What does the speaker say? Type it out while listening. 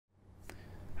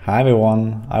Hi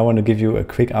everyone, I want to give you a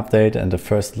quick update and a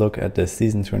first look at the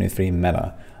Season 23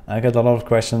 meta. I get a lot of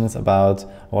questions about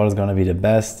what is going to be the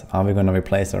best, are we going to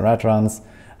replace the red runs,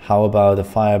 how about the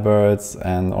Firebirds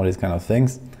and all these kind of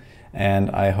things. And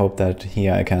I hope that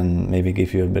here I can maybe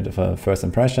give you a bit of a first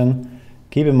impression.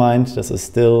 Keep in mind this is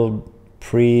still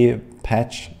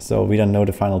pre-patch, so we don't know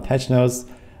the final patch notes.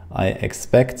 I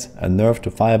expect a nerf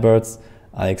to Firebirds.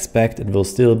 I expect it will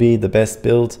still be the best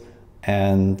build.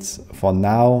 And for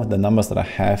now, the numbers that I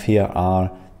have here are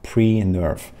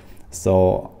pre-nerf.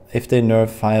 So if they nerf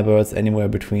Firebirds anywhere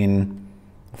between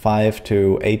 5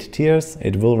 to 8 tiers,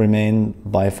 it will remain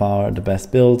by far the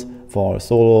best build for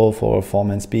solo, for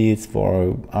 4-man speeds,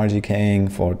 for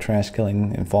RGKing, for trash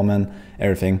killing in 4-man,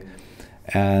 everything.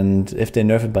 And if they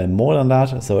nerf it by more than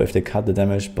that, so if they cut the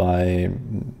damage by,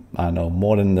 I don't know,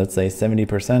 more than, let's say,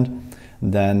 70%,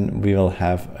 then we will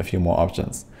have a few more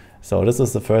options. So this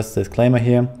is the first disclaimer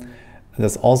here.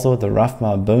 There's also the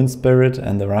Rathma Bone Spirit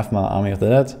and the Rathma Army of the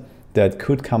Dead that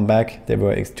could come back. They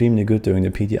were extremely good during the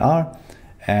PTR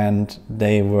and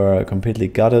they were completely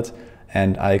gutted,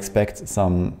 and I expect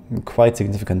some quite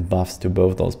significant buffs to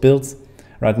both those builds.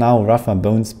 Right now Rathma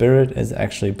Bone Spirit is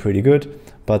actually pretty good,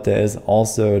 but there is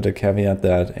also the caveat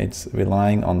that it's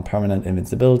relying on permanent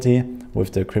invincibility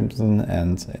with the Crimson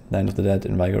and Land of the Dead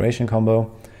Invigoration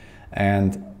combo,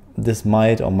 and this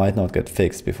might or might not get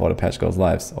fixed before the patch goes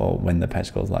live, or when the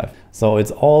patch goes live. So it's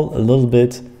all a little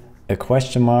bit a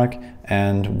question mark,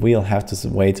 and we'll have to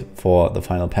wait for the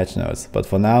final patch notes. But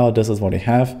for now, this is what we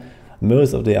have.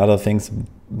 Most of the other things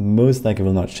most likely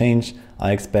will not change.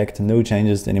 I expect no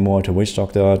changes anymore to Witch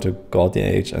Doctor, to God the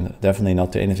Age, and definitely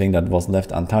not to anything that was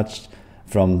left untouched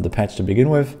from the patch to begin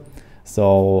with.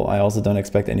 So I also don't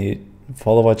expect any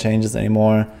follower changes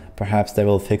anymore. Perhaps they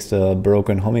will fix the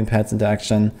broken homing pads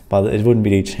interaction, but it wouldn't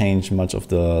really change much of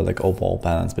the overall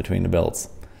balance between the builds.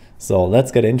 So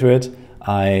let's get into it.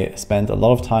 I spent a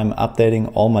lot of time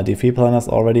updating all my D3 planners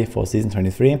already for Season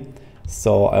 23.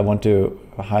 So I want to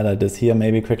highlight this here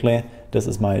maybe quickly. This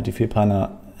is my D3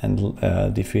 planner and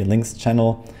D3 links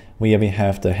channel. Here we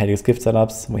have the Haedrig gift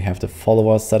setups. We have the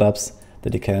followers setups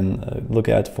that you can look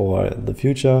at for the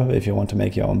future if you want to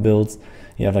make your own builds.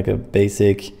 You have like a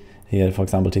basic, here, for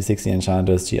example, T60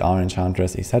 Enchantress, GR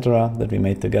Enchantress, etc. that we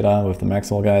made together with the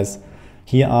Maxwell guys.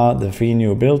 Here are the 3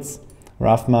 new builds: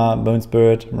 Rathma, Bone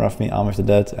Spirit, Rathma, Army of the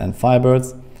Dead, and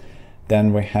Firebirds.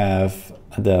 Then we have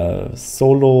the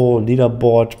solo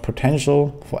leaderboard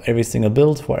potential for every single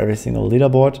build, for every single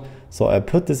leaderboard. So I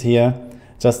put this here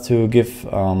just to give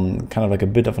kind of like a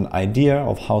bit of an idea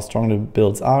of how strong the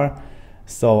builds are.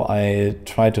 So I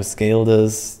try to scale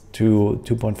this to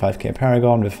 2.5k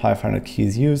Paragon with 500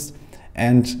 keys used,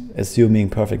 and assuming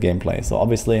perfect gameplay. So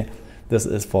obviously this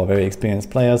is for very experienced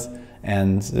players,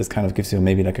 and this kind of gives you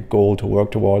maybe like a goal to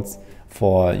work towards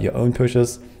for your own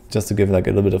pushes, just to give like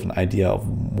a little bit of an idea of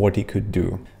what he could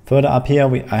do. Further up here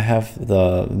I have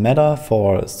the meta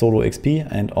for solo XP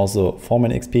and also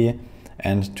 4-man XP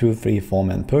and 2-3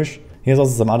 4-man push. Here's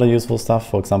also some other useful stuff,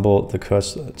 for example the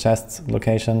Crus chest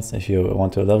locations. If you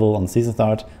want to level on season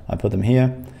start, I put them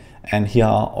here. And here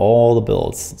are all the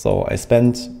builds. So I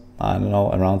spent, I don't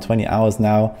know, around 20 hours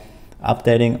now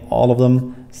updating all of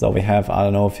them. So we have, I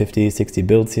don't know, 50, 60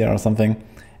 builds here or something.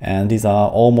 And these are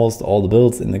almost all the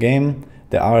builds in the game.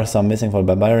 There are some missing for the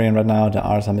Barbarian right now. There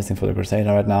are some missing for the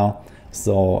Crusader right now.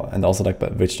 So, and also like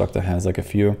Witch Doctor has like a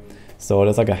few. So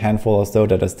there's like a handful or so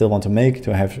that I still want to make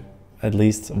to have at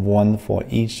least one for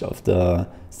each of the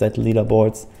set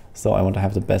leaderboards. So I want to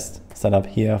have the best setup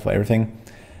here for everything.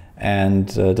 And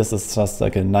this is just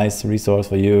like a nice resource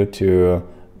for you to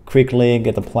quickly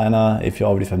get a planner if you're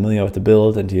already familiar with the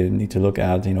build and you need to look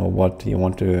at, you know, what you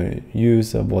want to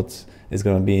use or what is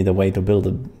going to be the way to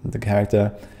build the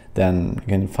character. Then you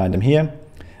can find them here.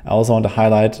 I also want to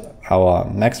highlight our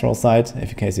max roll site in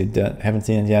case you haven't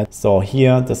seen it yet. So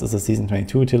here, this is a Season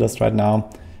 22 tier list right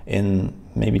now. In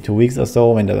maybe 2 weeks or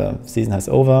so, when the season is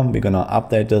over, we're gonna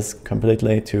update this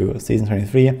completely to Season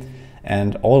 23.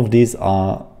 And all of these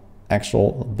are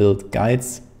actual build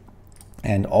guides,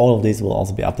 and all of these will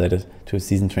also be updated to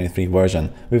Season 23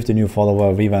 version with the new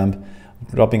follower revamp,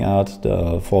 dropping out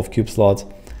the 4th cube slot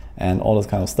and all this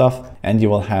kind of stuff, and you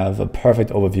will have a perfect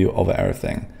overview over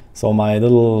everything. So my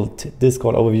little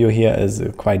Discord overview here is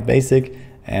quite basic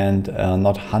and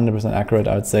not 100% accurate,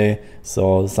 I would say.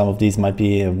 So some of these might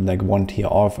be like 1 tier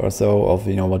off or so of,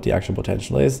 you know, what the actual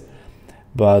potential is.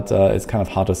 But it's kind of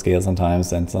hard to scale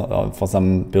sometimes, and for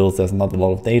some builds there's not a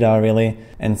lot of data really.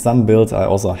 And some builds I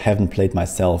also haven't played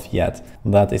myself yet.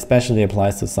 That especially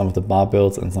applies to some of the Barb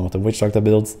builds and some of the Witch Doctor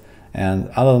builds. And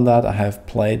other than that, I have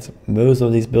played most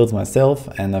of these builds myself,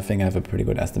 and I think I have a pretty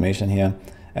good estimation here.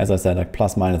 As I said, like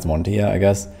plus minus 1 tier, I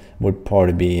guess, would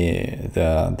probably be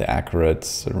the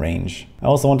accurate range. I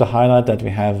also want to highlight that we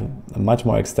have a much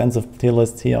more extensive tier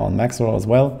list here on Maxroll as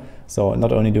well. So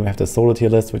not only do we have the solo tier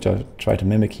list, which I try to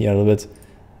mimic here a little bit,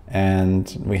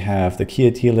 and we have the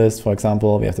Kia tier list, for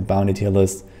example, we have the bounty tier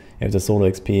list, we have the solo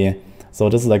XP. So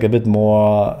this is like a bit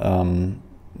more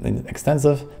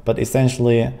extensive, but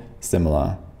essentially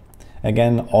similar.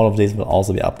 Again, all of these will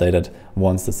also be updated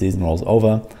once the season rolls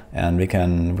over and we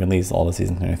can release all the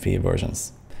season 23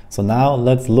 versions. So now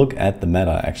let's look at the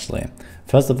meta actually.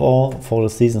 First of all, for the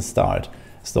season start.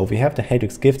 So we have the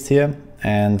Haedrig's gifts here,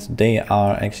 and they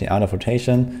are actually out of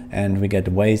rotation, and we get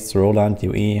Waste, Roland,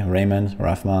 UE, Raymond,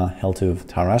 Rathma, Helltooth,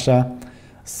 Tarasha.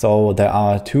 So there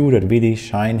are two that really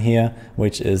shine here,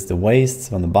 which is the Waste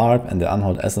from the Barb and the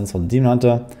Unhold Essence from the Demon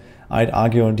Hunter. I'd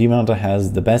argue Demon Hunter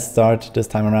has the best start this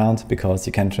time around because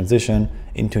you can transition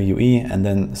into UE and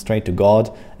then straight to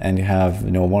God, and you have,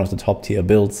 you know, one of the top tier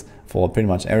builds for pretty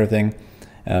much everything.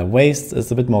 Waste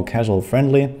is a bit more casual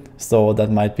friendly, so that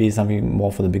might be something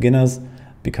more for the beginners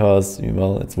because,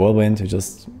 well, it's Whirlwind, you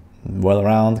just whirl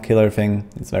around, kill everything,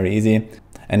 it's very easy.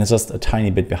 And it's just a tiny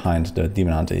bit behind the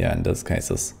Demon Hunter here in those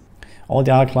cases. All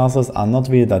the other classes are not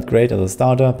really that great as a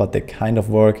starter, but they kind of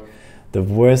work. The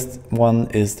worst one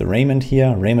is the Raymond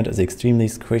here. Raymond is extremely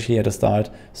squishy at the start,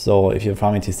 so if you're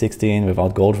farming T16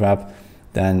 without gold wrap,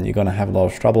 then you're gonna have a lot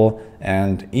of trouble,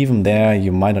 and even there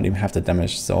you might not even have the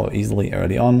damage so easily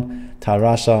early on.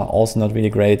 Tarasha also not really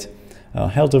great.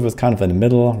 Helltooth is kind of in the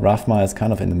middle, Rathma is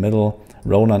kind of in the middle,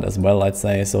 Roland as well, I'd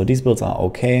say. So these builds are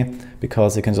okay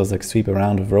because you can just like sweep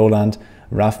around with Roland.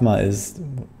 Rathma is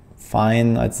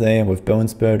fine, I'd say, with Bone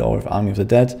Spirit or with Army of the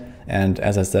Dead, and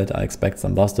as I said, I expect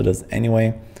some buffs to this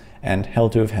anyway. And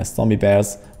Helltooth has Zombie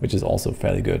Bears, which is also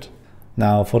fairly good.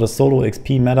 Now for the solo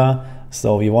XP meta,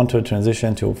 so you want to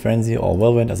transition to Frenzy or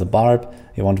Whirlwind as a Barb,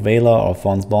 you want Valor or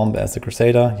Thorn's Bomb as the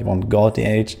Crusader, you want God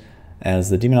DH as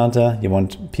the Demon Hunter, you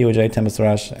want POJ Tempest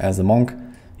Rush as the Monk,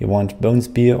 you want Bone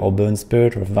Spear or Bone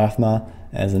Spirit with Rathma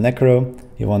as the Necro,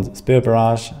 you want Spirit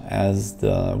Barrage as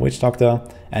the Witch Doctor,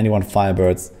 and you want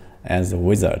Firebirds as the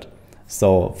Wizard.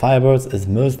 So Firebirds is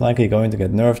most likely going to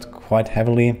get nerfed quite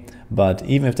heavily, but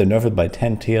even if they nerf it by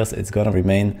 10 tiers, it's gonna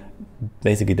remain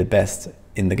basically the best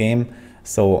in the game.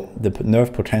 So the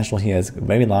nerf potential here is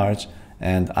very large,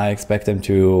 and I expect them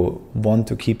to want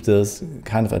to keep this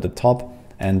kind of at the top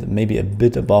and maybe a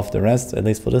bit above the rest, at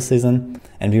least for this season.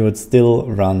 And we would still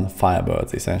run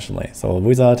Firebirds essentially. So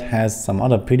Wizard has some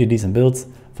other pretty decent builds,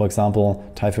 for example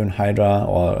Typhoon Hydra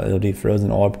or LD Frozen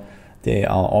Orb. They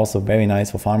are also very nice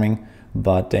for farming,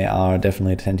 but they are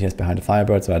definitely 10 tiers behind the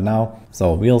Firebirds right now.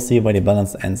 So we'll see where the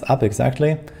balance ends up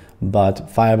exactly. But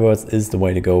Firebirds is the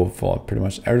way to go for pretty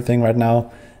much everything right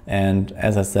now. And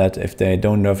as I said, if they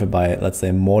don't nerf it by, let's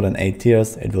say, more than 8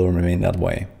 tiers, it will remain that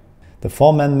way. The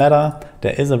 4-man meta,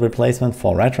 there is a replacement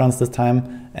for red runs this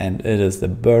time, and it is the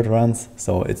bird runs.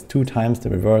 So it's 2 times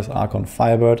the reverse Archon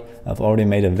Firebird. I've already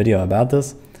made a video about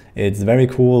this. It's very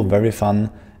cool, very fun,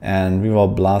 and we were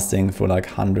blasting through like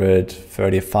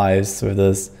 135s with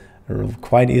this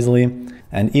quite easily.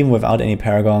 And even without any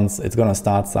paragons, it's gonna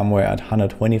start somewhere at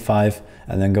 125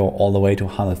 and then go all the way to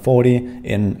 140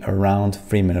 in around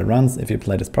 3-minute runs if you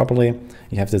play this properly.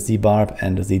 You have the zBarb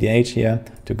and the zDH here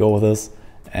to go with this.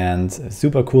 And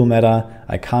super cool meta.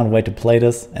 I can't wait to play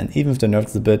this. And even if the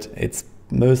nerfs a bit, it's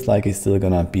most likely still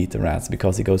gonna beat the rats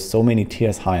because it goes so many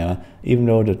tiers higher, even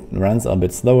though the runs are a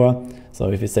bit slower.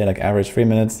 So if you say like average 3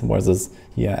 minutes versus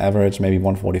here average maybe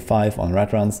 145 on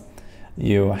rat runs,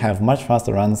 you have much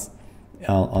faster runs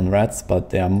on rats,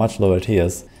 but they are much lower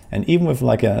tiers. And even with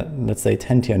like a, let's say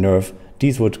 10 tier nerf,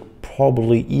 these would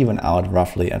probably even out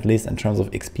roughly, at least in terms of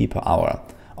XP per hour.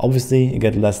 Obviously you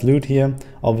get less loot here,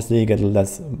 obviously you get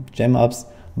less gem ups,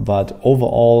 but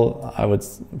overall I would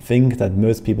think that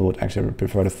most people would actually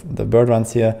prefer the bird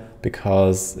runs here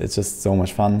because it's just so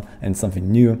much fun and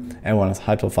something new. Everyone is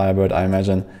hyped for Firebird, I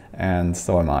imagine, and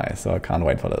so am I, so I can't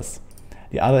wait for this.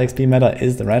 The other XP meta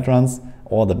is the red runs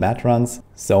or the bat runs.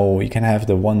 So you can have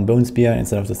the 1 bone spear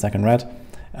instead of the 2nd red.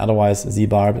 Otherwise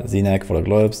zBarb, zNec for the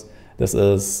globes. This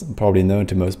is probably known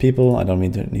to most people. I don't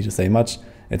need to say much.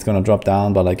 It's gonna drop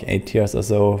down by like 8 tiers or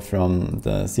so from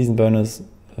the season bonus,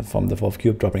 from the 4th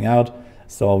cube dropping out.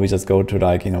 So we just go to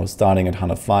like, you know, starting at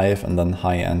 105 and then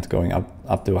high end going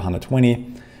up to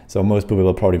 120. So most people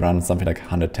will probably run something like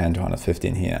 110 to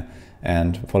 115 here.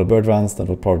 And for the bird runs, that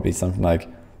would probably be something like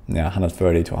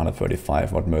 130 to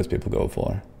 135, what most people go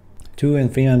for. 2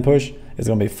 and 3 man push is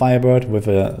going to be Firebird with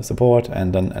a support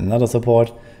and then another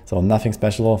support. So nothing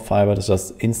special. Firebird is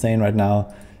just insane right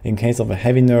now. In case of a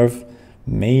heavy nerf,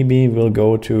 maybe we'll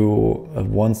go to a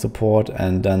 1 support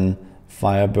and then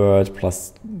Firebird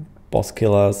plus boss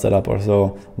killer setup or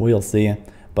so. We'll see.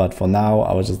 But for now,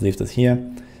 I will just leave this here.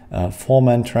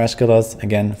 4-man trash killers.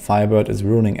 Again, Firebird is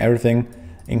ruining everything.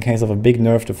 In case of a big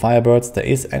nerf to Firebirds, there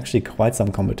is actually quite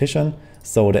some competition.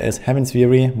 So there is Heaven's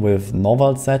Fury with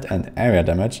Norval set and area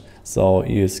damage. So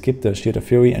you skip the Shield of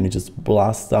Fury and you just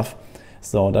blast stuff.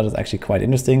 So that is actually quite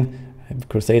interesting.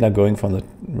 Crusader going from the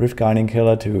Rift Guardian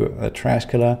killer to a trash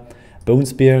killer. Bone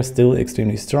Spear still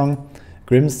extremely strong.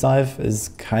 Grim Scythe is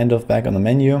kind of back on the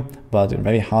menu, but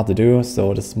very hard to do.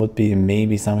 So this would be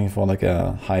maybe something for like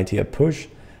a high tier push,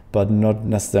 but not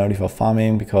necessarily for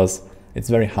farming because it's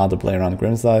very hard to play around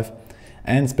Grim Scythe.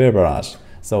 And Spirit Barrage.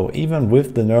 So even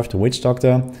with the nerf to Witch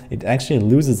Doctor, it actually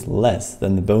loses less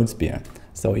than the Bone Spear.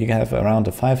 So you have around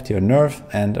a 5 tier nerf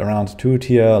and around 2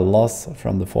 tier loss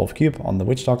from the 4th cube on the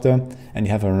Witch Doctor, and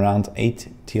you have around 8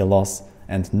 tier loss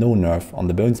and no nerf on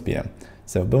the Bone Spear.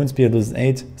 So Bone Spear loses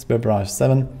 8, Spirit Barrage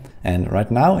 7, and right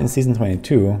now in Season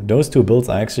 22, those two builds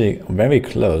are actually very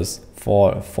close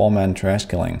for 4-man trash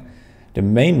killing. The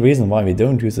main reason why we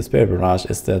don't use the Spirit Barrage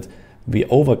is that we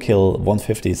overkill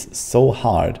 150s so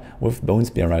hard with Bone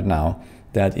Spear right now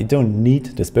that you don't need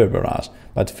the Spirit Barrage.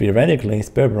 But theoretically,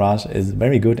 Spirit Barrage is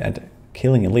very good at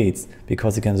killing elites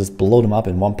because you can just blow them up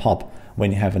in one pop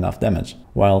when you have enough damage.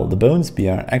 While the Bone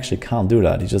Spear actually can't do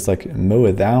that. You just like mow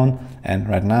it down, and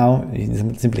right now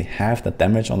you simply have that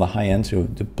damage on the high end to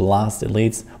blast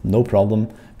elites, no problem.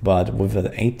 But with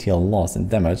an 8 tier loss in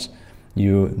damage,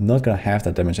 you're not gonna have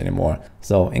that damage anymore.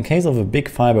 So in case of a big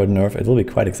Firebird nerf, it will be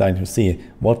quite exciting to see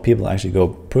what people actually go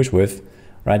push with.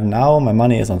 Right now my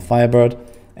money is on Firebird,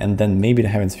 and then maybe the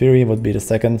Heaven's Fury would be the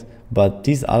second, but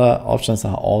these other options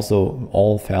are also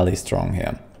all fairly strong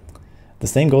here. The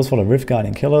same goes for the Rift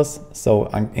Guardian killers. So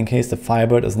in case the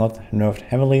Firebird is not nerfed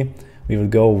heavily, we will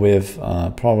go with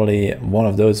probably one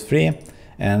of those 3.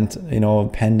 And, you know,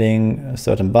 pending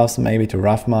certain buffs maybe to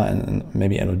Raphma and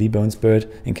maybe LOD Bone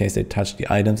Spirit in case they touch the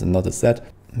items and not the set.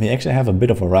 We actually have a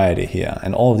bit of variety here,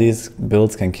 and all of these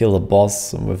builds can kill a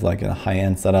boss with like a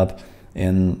high-end setup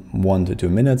in 1 to 2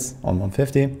 minutes on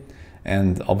 150,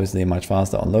 and obviously much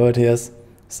faster on lower tiers.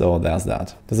 So there's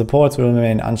that. The supports will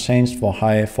remain unchanged for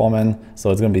high 4-man,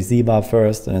 so it's going to be zBarb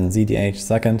first and ZDH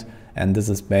second. And this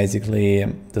is basically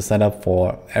the setup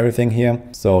for everything here.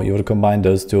 So you would combine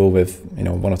those two with, you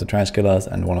know, one of the trash killers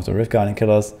and one of the Rift Guardian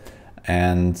killers.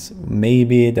 And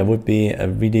maybe there would be a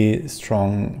really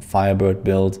strong Firebird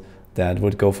build that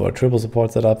would go for a triple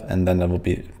support setup, and then that would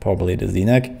be probably the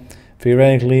zNec.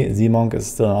 Theoretically, zMonk is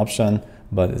still an option,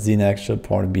 but zNec should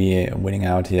probably be winning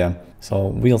out here. So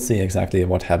we'll see exactly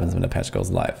what happens when the patch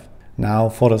goes live. Now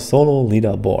for the solo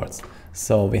leaderboards.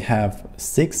 So we have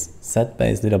 6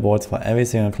 set-based leaderboards for every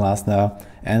single class now,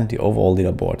 and the overall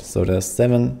leaderboard. So there's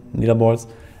 7 leaderboards,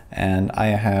 and I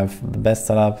have the best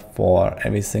setup for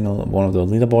every single one of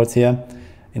those leaderboards here.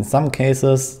 In some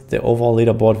cases, the overall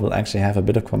leaderboard will actually have a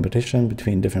bit of competition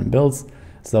between different builds.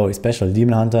 So especially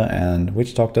Demon Hunter and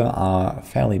Witch Doctor are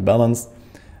fairly balanced.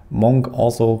 Monk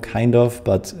also kind of,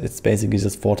 but it's basically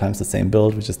just 4 times the same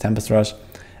build, which is Tempest Rush.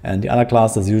 And the other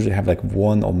classes usually have like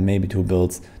 1 or maybe 2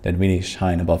 builds that really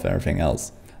shine above everything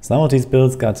else. Some of these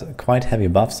builds got quite heavy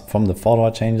buffs from the follower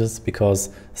changes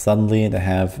because suddenly they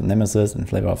have Nemesis and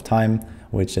Flavor of Time,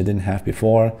 which they didn't have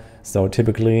before. So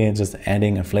typically just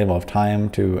adding a Flavor of Time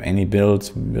to any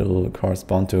build will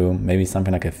correspond to maybe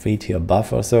something like a 3 tier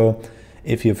buff or so.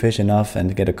 If you fish enough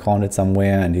and get a cornet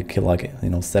somewhere and you kill like, you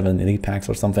know, 7 elite packs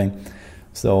or something.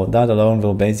 So that alone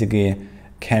will basically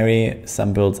carry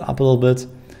some builds up a little bit.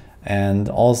 And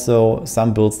also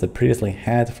some builds that previously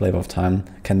had Flavor of Time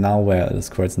can now wear the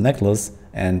Squirt's necklace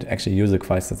and actually use it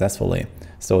quite successfully.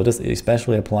 So this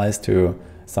especially applies to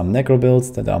some Necro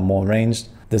builds that are more ranged.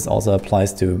 This also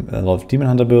applies to a lot of Demon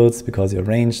Hunter builds because you're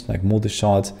ranged, like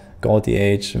multi-shot, Gold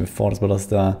DH, with Fortress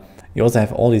Ballista. You also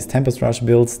have all these Tempest Rush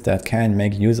builds that can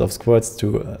make use of Squirts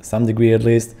to some degree at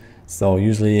least. So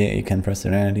usually you can press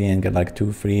Serenity and get like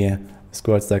 2-3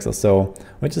 Squirt stacks or so,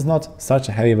 which is not such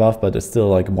a heavy buff, but it's still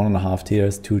like 1.5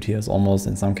 tiers, 2 tiers almost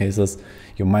in some cases.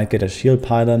 You might get a shield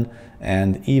pylon,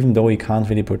 and even though you can't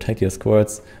really protect your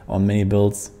squirts on many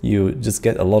builds, you just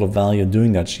get a lot of value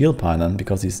doing that shield pylon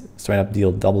because you straight up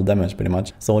deal double damage pretty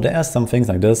much. So there are some things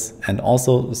like this, and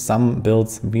also some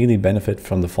builds really benefit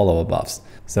from the follower buffs.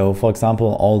 So for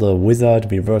example, all the Wizard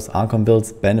reverse Archon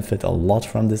builds benefit a lot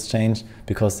from this change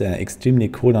because they're extremely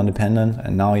cooldown dependent,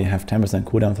 and now you have 10%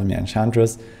 cooldown from your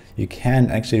Enchantress. you can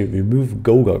actually remove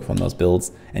Gogok from those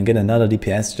builds and get another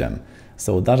DPS gem.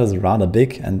 So that is rather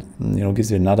big, and gives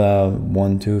you another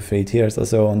 1, 2, 3 tiers or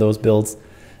so on those builds.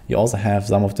 You also have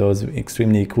some of those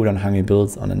extremely cooldown hungry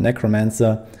builds on a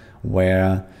Necromancer,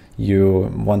 where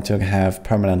you want to have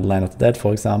permanent Land of the Dead,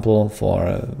 for example,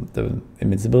 for the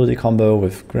invincibility combo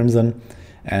with Crimson.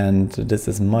 And this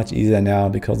is much easier now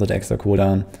because of the extra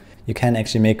cooldown. You can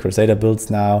actually make Crusader builds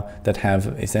now that have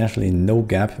essentially no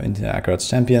gap into Akkurat's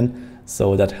champion,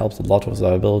 so that helps a lot with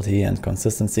survivability and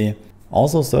consistency.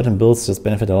 Also, certain builds just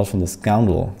benefit a lot from the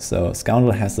Scoundrel. So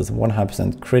Scoundrel has this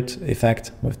 100% crit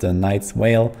effect with the Knight's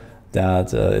Wail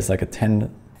that is like a 10.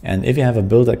 And if you have a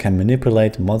build that can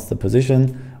manipulate monster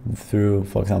position through,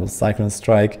 for example, Cyclone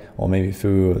Strike, or maybe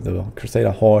through the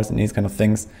Crusader Horse and these kind of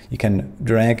things, you can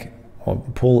drag or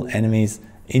pull enemies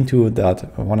into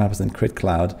that 100% crit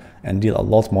cloud and deal a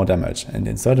lot more damage. And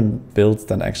in certain builds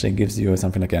that actually gives you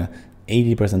something like a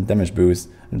 80% damage boost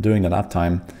during that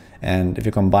uptime. And if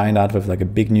you combine that with like a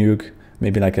big nuke,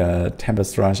 maybe like a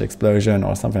Tempest Rush explosion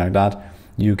or something like that,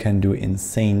 you can do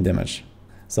insane damage.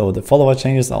 So the follower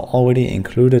changes are already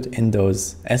included in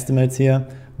those estimates here,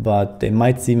 but they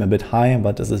might seem a bit high,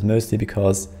 but this is mostly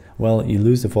because, well, you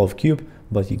lose the 4th cube,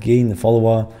 but you gain the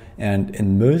follower, and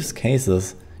in most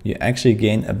cases, you actually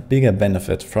gain a bigger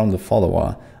benefit from the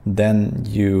follower than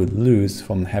you lose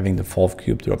from having the 4th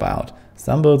cube drop out.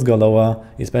 Some builds go lower,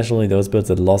 especially those builds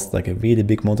that lost like a really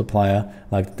big multiplier,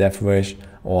 like the Death Wish,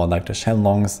 or like the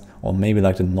Shenlongs, or maybe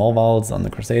like the Norvalds on the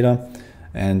Crusader,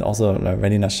 and also like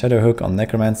Readiness Shadowhook on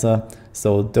Necromancer.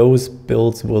 So those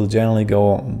builds will generally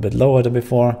go a bit lower than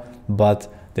before,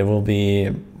 but there will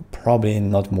be probably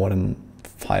not more than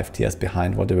 5 tiers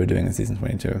behind what they were doing in Season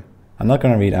 22. I'm not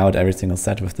going to read out every single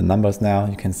set with the numbers now.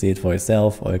 You can see it for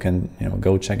yourself, or you can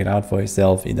go check it out for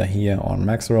yourself either here or on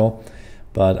Maxroll.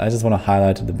 But I just want to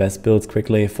highlight the best builds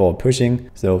quickly for pushing.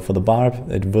 So for the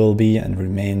Barb, it will be and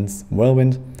remains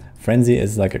Whirlwind. Frenzy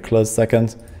is like a close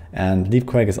second, and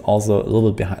Leapquake is also a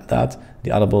little bit behind that.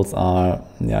 The other builds are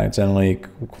generally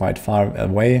quite far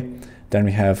away. Then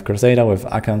we have Crusader with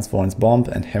Archon's Thorn's Bomb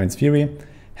and Heaven's Fury.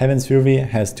 Heaven's Fury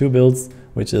has 2 builds,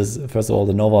 which is first of all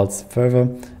the Norvald's Fervor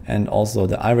and also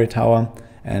the Ivory Tower.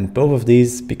 And both of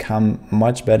these become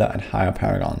much better at higher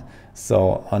Paragon.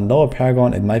 So on lower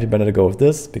Paragon, it might be better to go with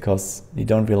this because you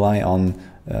don't rely on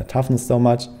toughness so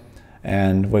much.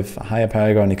 And with higher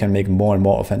Paragon, you can make more and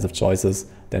more offensive choices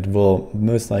that will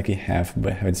most likely have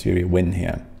Heaven's Fury win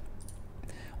here.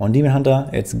 On Demon Hunter,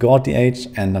 it's God DH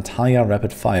and Natalia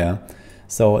Rapid Fire.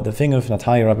 So the thing with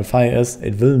Natalia Rapid Fire is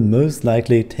it will most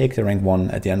likely take the rank 1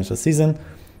 at the end of the season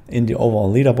in the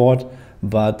overall leaderboard,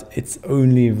 but it's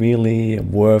only really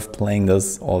worth playing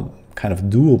this, or kind of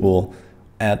doable,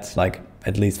 at like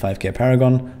at least 5k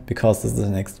Paragon, because this is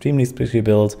an extremely squishy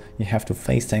build. You have to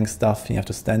face tank stuff, you have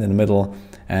to stand in the middle,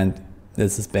 and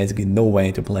this is basically no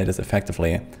way to play this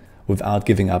effectively without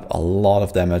giving up a lot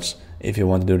of damage if you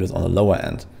want to do this on the lower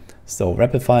end. So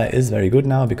Rapid Fire is very good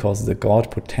now because the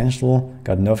God potential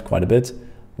got nerfed quite a bit.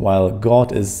 While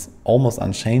God is almost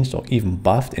unchanged or even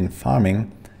buffed in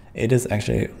farming, it is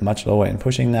actually much lower in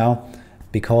pushing now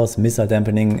because missile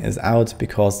dampening is out,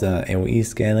 because the AoE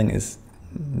scaling is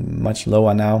much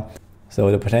lower now. So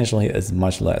the potential here is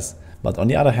much less. But on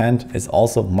the other hand, it's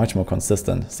also much more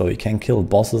consistent. So you can kill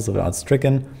bosses without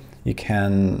stricken. You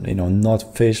can,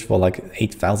 not fish for like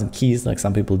 8,000 keys like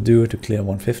some people do to clear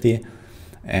 150.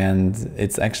 And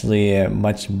it's actually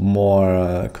much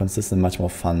more consistent, much more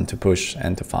fun to push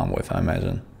and to farm with, I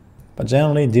imagine. But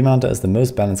generally, Demon Hunter is the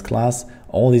most balanced class.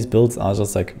 All these builds are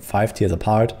just like 5 tiers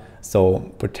apart.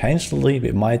 So potentially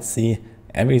we might see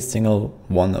every single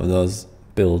one of those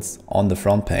builds on the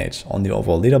front page on the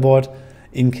overall leaderboard,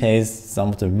 in case some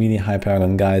of the really high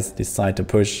Paragon guys decide to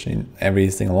push in every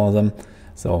single one of them.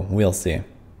 So we'll see.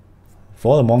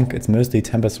 For the Monk, it's mostly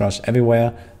Tempest Rush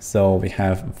everywhere. So we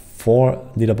have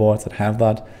 4 leaderboards that have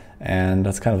that, and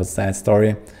that's kind of a sad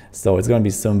story. So it's going to be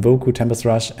Sonboku Tempest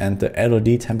Rush and the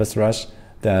LOD Tempest Rush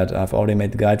that I've already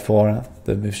made the guide for,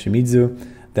 with Shimizu,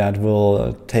 that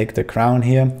will take the crown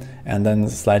here. And then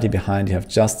slightly behind you have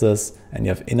Justice, and you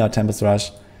have Inner Tempest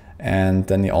Rush, and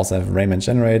then you also have Rayman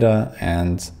Generator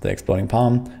and the Exploding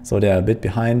Palm. So they're a bit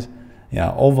behind.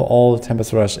 Yeah, overall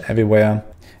Tempest Rush everywhere.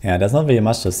 Yeah, there's not really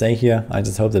much to say here. I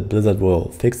just hope that Blizzard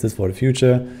will fix this for the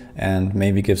future and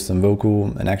maybe give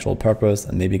Sonboku an actual purpose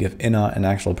and maybe give Inner an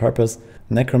actual purpose.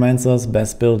 Necromancer's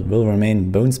best build will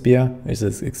remain Bone Spear, which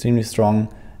is extremely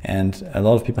strong, and a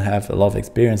lot of people have a lot of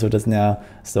experience with this now,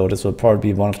 so this will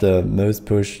probably be one of the most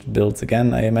pushed builds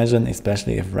again, I imagine,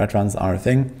 especially if red runs are a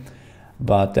thing.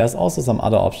 But there's also some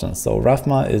other options. So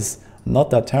Rathma is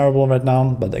not that terrible right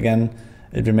now, but again,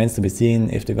 It remains to be seen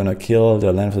if they're gonna kill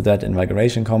the Land of the Dead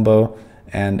Invigoration combo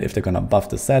and if they're gonna buff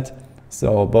the set.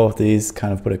 So both these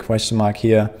kind of put a question mark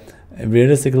here.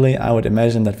 Realistically, I would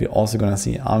imagine that we're also gonna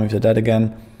see Army of the Dead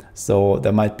again. So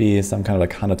there might be some kind of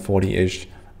like 140-ish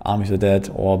Army of the Dead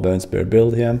or Burn Spirit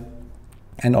build here.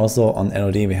 And also on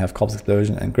LOD we have Corpse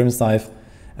Explosion and Grimscythe.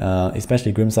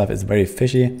 Especially Grimscythe is very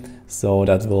fishy, so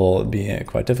that will be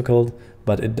quite difficult,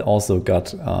 but it also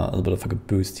got a little bit of like a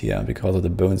boost here because of the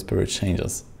Bone Spirit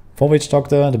changes. For Witch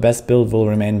Doctor, the best build will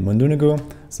remain Mundunugu,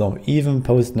 so even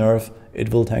post-nerf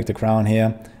it will take the crown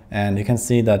here, and you can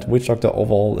see that Witch Doctor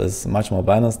overall is much more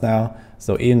balanced now.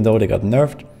 So even though they got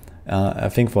nerfed, I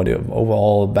think for the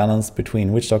overall balance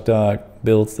between Witch Doctor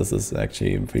builds, this is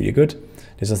actually pretty good.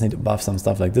 They just need to buff some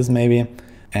stuff like this maybe.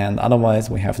 And otherwise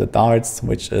we have the darts,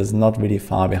 which is not really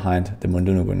far behind the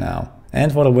Mundunugu now.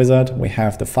 And for the wizard we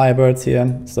have the Firebirds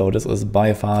here, so this is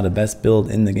by far the best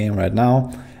build in the game right now.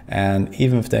 And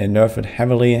even if they nerf it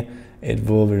heavily, it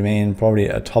will remain probably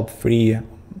a top 3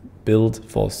 build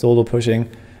for solo pushing.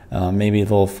 Maybe it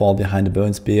will fall behind the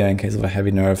Bone Spear in case of a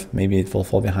heavy nerf, maybe it will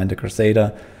fall behind the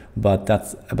Crusader, but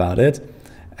that's about it.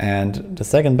 And the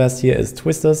second best here is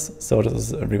Twisters, so this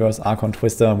is a reverse Archon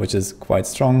Twister, which is quite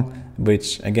strong,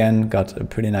 which again got a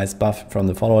pretty nice buff from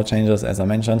the follower changes as I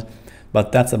mentioned.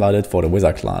 But that's about it for the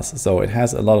wizard class. So it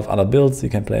has a lot of other builds. You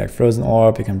can play like Frozen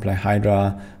Orb, you can play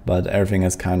Hydra, but everything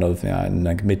is kind of in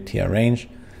like mid-tier range.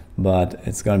 But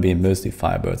it's gonna be mostly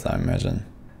Firebirds, I imagine.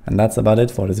 And that's about it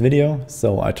for this video.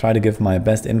 So I try to give my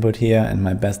best input here and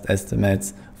my best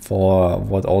estimates for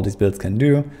what all these builds can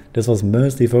do. This was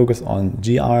mostly focused on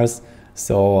GRs,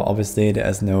 so obviously there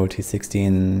is no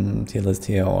T16 tier list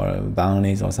here or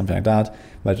bounties or something like that,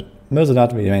 but most of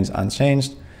that remains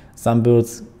unchanged. Some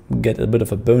builds get a bit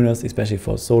of a bonus, especially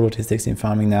for solo T16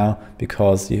 farming now,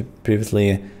 because you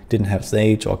previously didn't have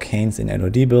Sage or Canes in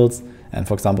LOD builds. And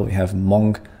for example, we have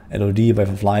Monk LOD Wave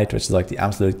of Light, which is like the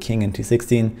absolute king in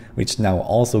T16, which now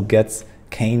also gets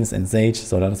Canes and Sage,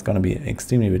 so that is going to be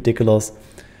extremely ridiculous.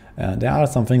 There are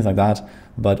some things like that,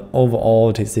 but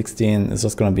overall T16 is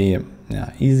just going to be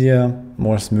easier,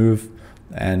 more smooth,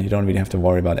 and you don't really have to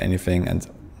worry about anything, and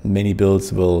many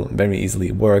builds will very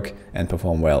easily work and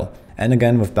perform well. And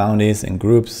again, with bounties in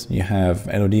groups, you have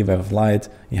LOD Wave of Light,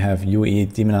 you have UE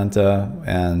Demon Hunter,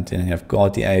 and then you have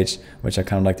God DH, which are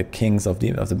kind of like the kings of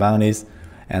the bounties.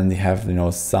 And you have, you know,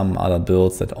 some other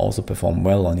builds that also perform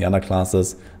well on the other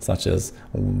classes, such as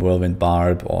Whirlwind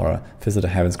Barb or Fist of the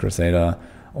Heavens Crusader,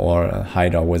 or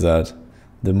Hydra Wizard,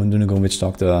 the Mundunugu Witch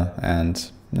Doctor,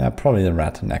 and probably the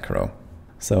Rat Necro.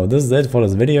 So this is it for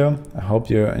this video. I hope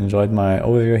you enjoyed my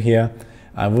overview here.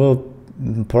 I will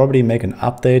probably make an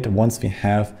update once we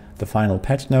have the final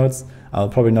patch notes. I'll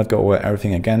probably not go over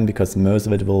everything again because most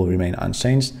of it will remain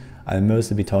unchanged. I'll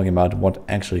mostly be talking about what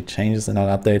actually changes in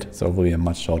our update, so it will be a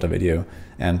much shorter video,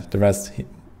 and the rest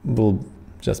will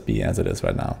just be as it is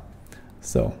right now.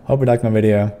 So hope you liked my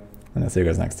video, and I'll see you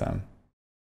guys next time.